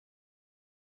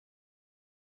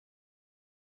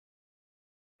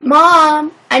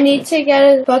Mom, I need to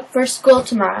get a book for school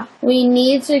tomorrow. We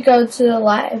need to go to the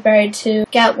library to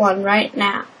get one right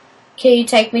now. Can you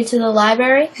take me to the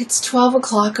library? It's 12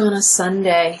 o'clock on a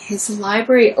Sunday. Is the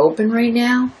library open right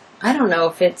now? I don't know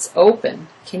if it's open.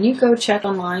 Can you go check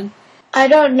online? I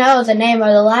don't know the name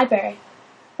of the library.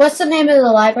 What's the name of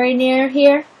the library near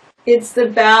here? It's the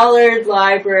Ballard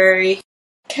Library.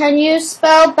 Can you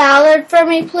spell Ballard for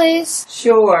me, please?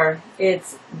 Sure.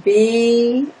 It's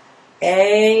B-A-L-L-A-R-D.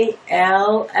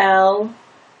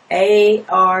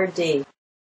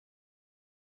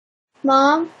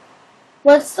 Mom,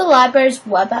 what's the library's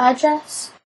web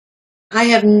address? I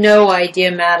have no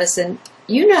idea, Madison.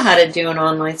 You know how to do an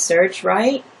online search,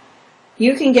 right?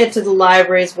 You can get to the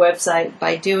library's website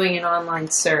by doing an online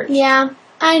search. Yeah,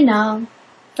 I know.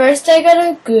 First I go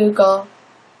to Google.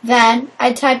 Then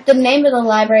I type the name of the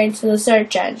library into the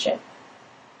search engine.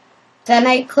 Then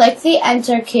I click the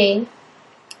Enter key.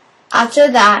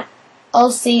 After that,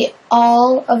 I'll see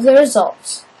all of the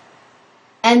results.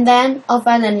 And then I'll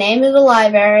find the name of the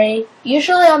library,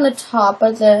 usually on the top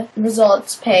of the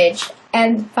results page.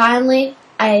 And finally,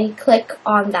 I click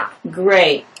on that.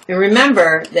 Great. And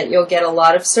remember that you'll get a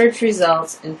lot of search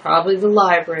results and probably the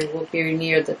library will be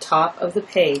near the top of the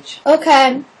page.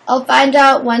 Okay, I'll find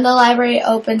out when the library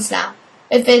opens now.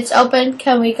 If it's open,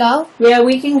 can we go? Yeah,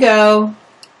 we can go.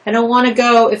 I don't want to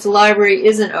go if the library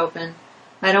isn't open.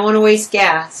 I don't want to waste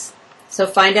gas. So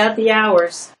find out the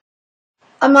hours.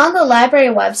 I'm on the library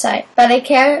website, but I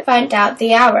can't find out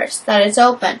the hours that it's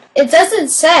open. It doesn't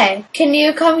say. Can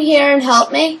you come here and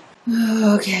help me?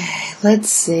 Okay, let's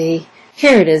see.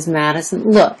 Here it is, Madison.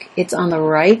 Look, it's on the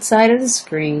right side of the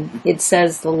screen. It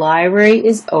says the library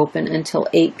is open until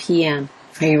 8 p.m.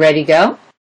 Are you ready to go?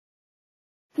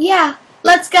 Yeah,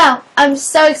 let's go. I'm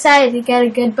so excited to get a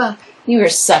good book. You are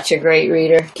such a great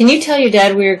reader. Can you tell your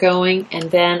dad we are going, and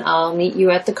then I'll meet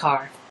you at the car?